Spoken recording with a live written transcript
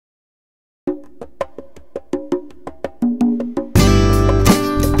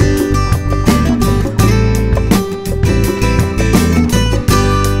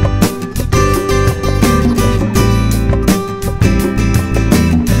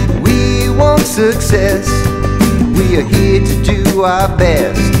success. We are here to do our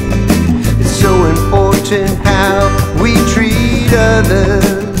best. It's so important how we treat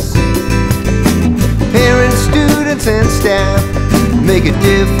others. Parents, students, and staff make a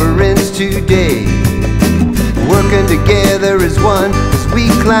difference today. Working together as one as we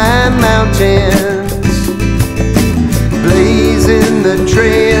climb mountains, blazing the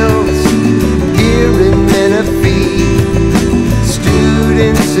trails here in Menifee.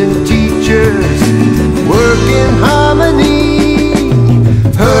 Students and teachers work in harmony.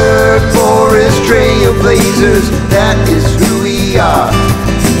 Herk Bouris, Trailblazers, that is who we are.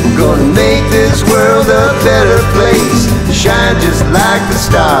 We're gonna make this world a better place, shine just like the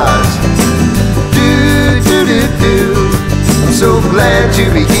stars. I'm so glad to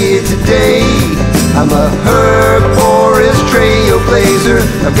be here today. I'm a Herk Bouris Trailblazer.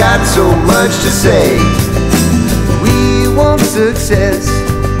 I've got so much to say. We want success.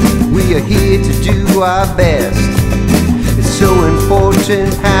 We are here to do our best. It's so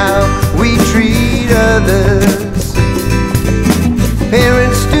important how we treat others.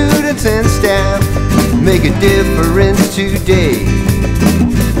 Parents, students, and staff make a difference today.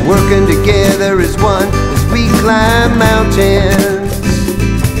 Working together as one as we climb mountains,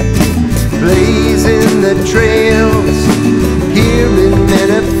 blazing the trails here in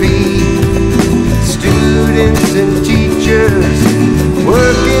Menifee. Students and teachers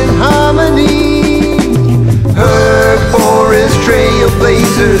work in harmony. Herk Bouris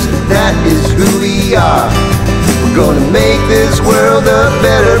Trailblazers, that is who we are. We're gonna make this world a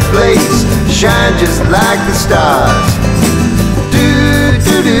better place, shine just like the stars.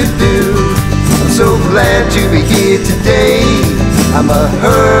 I'm so glad to be here today. I'm a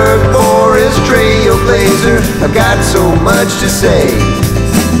Herk Bouris Trailblazer. I've got so much to say.